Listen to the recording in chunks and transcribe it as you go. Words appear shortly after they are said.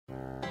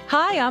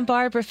Hi, I'm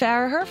Barbara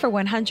Farraher for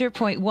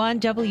 100.1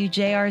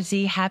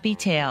 WJRZ Happy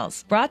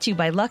Tailz, brought to you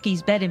by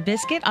Lucky's Bed and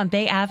Biscuit on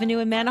Bay Avenue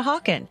in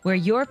Manahawkin, where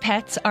your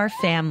pets are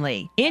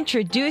family.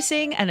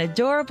 Introducing an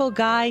adorable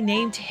guy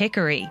named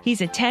Hickory.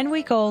 He's a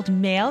 10-week-old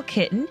male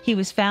kitten. He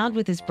was found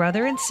with his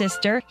brother and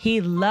sister.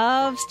 He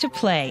loves to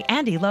play,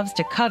 and he loves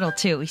to cuddle,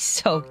 too. He's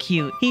so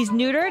cute. He's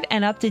neutered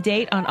and up to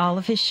date on all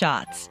of his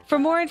shots. For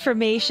more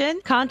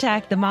information,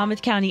 contact the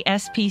Monmouth County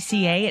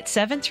SPCA at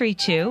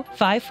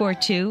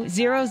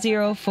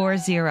 732-542-0040.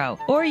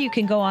 Or you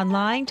can go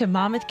online to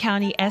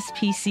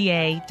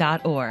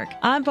monmouthcountyspca.org.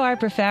 I'm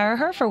Barbara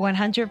Farraher for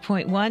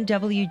 100.1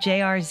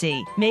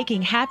 WJRZ,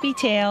 making happy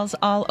tales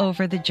all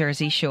over the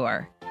Jersey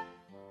Shore.